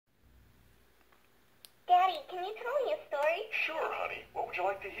you tell me a story? Sure, honey. What would you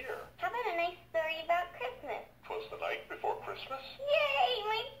like to hear? How about a nice story about Christmas? 'Twas the night before Christmas. Yay,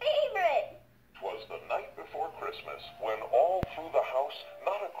 my favorite! 'Twas the night before Christmas, when all through the house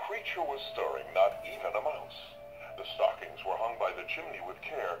not a creature was stirring, not even a mouse. The stockings were hung by the chimney with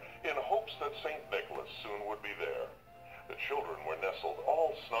care, in hopes that St. Nicholas soon would be there. The children were nestled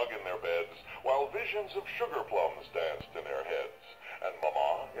all snug in their beds, while visions of sugar plums danced in their heads. And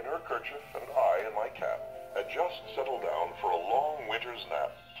Mamma, in her kerchief, and I in my cap, had just settled down for a long winter's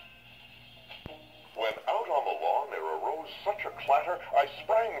nap. When out on the lawn there arose such a clatter, I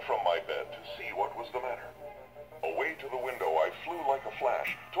sprang from my bed to see what was the matter. Away to the window I flew like a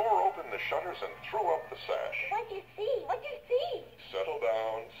flash, tore open the shutters and threw up the sash. What'd you see? What'd you see? Settle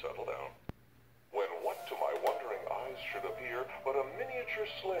down, settle down. When what to my wondering eyes should appear but a miniature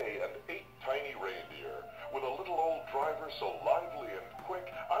sleigh and 8 tiny reindeer, with a little old driver so lively and quick,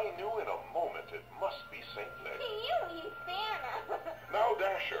 I knew in a moment it must be St. Nick. You Santa. Now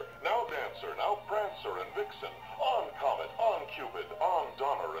Dasher, now Dancer, now Prancer and Vixen, on Comet, on Cupid, on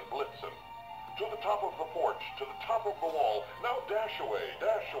Donner and Blitzen. To the top of the porch, to the top of the wall, now dash away,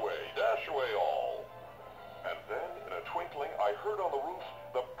 dash away, dash away all. And then, in a twinkling, I heard on the roof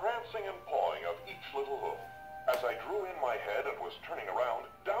the prancing and pawing of each little hoof. As I drew in my head and was turning around,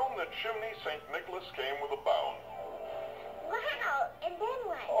 down the chimney St. Nicholas came with a bound. Wow, and then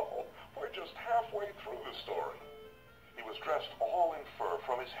what? Oh, we're just halfway through the story. He was dressed all in fur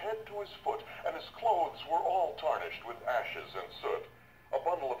from his head to his foot, and his clothes were all tarnished with ashes and soot. A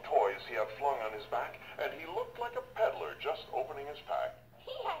bundle of toys he had flung on his back, and he looked like a peddler just opening his pack.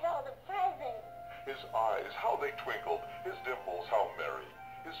 He had all the presents. His eyes, how they twinkled, his dimples, how merry.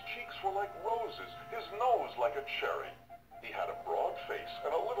 His cheeks were like roses, his nose like a cherry. He had a broad face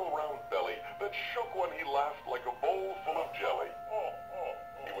and a little round belly that shook when he laughed like a bowl full of jelly.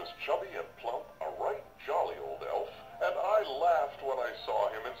 He was chubby and plump, a right jolly old elf, and I laughed when I saw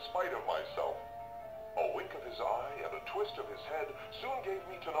him in spite of myself. A wink of his eye and a twist of his head soon gave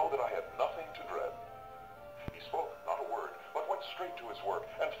me to know that I had nothing to dread. He spoke not a word, but went straight to his work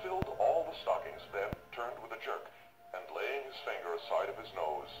and filled all the stockings, then turned with a jerk, and laying his finger aside of his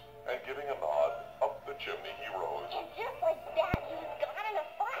nose, and giving a nod, up the chimney he rose. And just like that, he was gone in a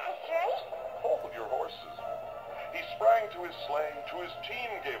flash, right? Hold your horses. He sprang to his sleigh, to his team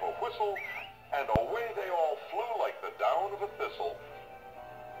gave a whistle, and away they all flew like the down of a thistle.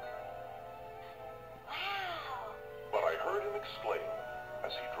 Wow. But I heard him exclaim,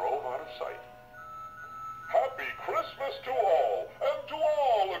 as he drove out of sight, "Happy Christmas to all, and to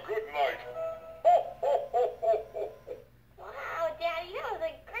all a good night. Ho, ho, ho, ho, ho, ho." Wow, Daddy, that was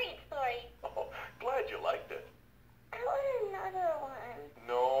a great story. Oh, glad you liked it. I want another one.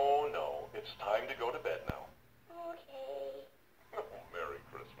 No, it's time to go to bed now. Okay. Oh, Merry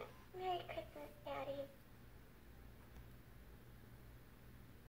Christmas. Merry Christmas, Daddy.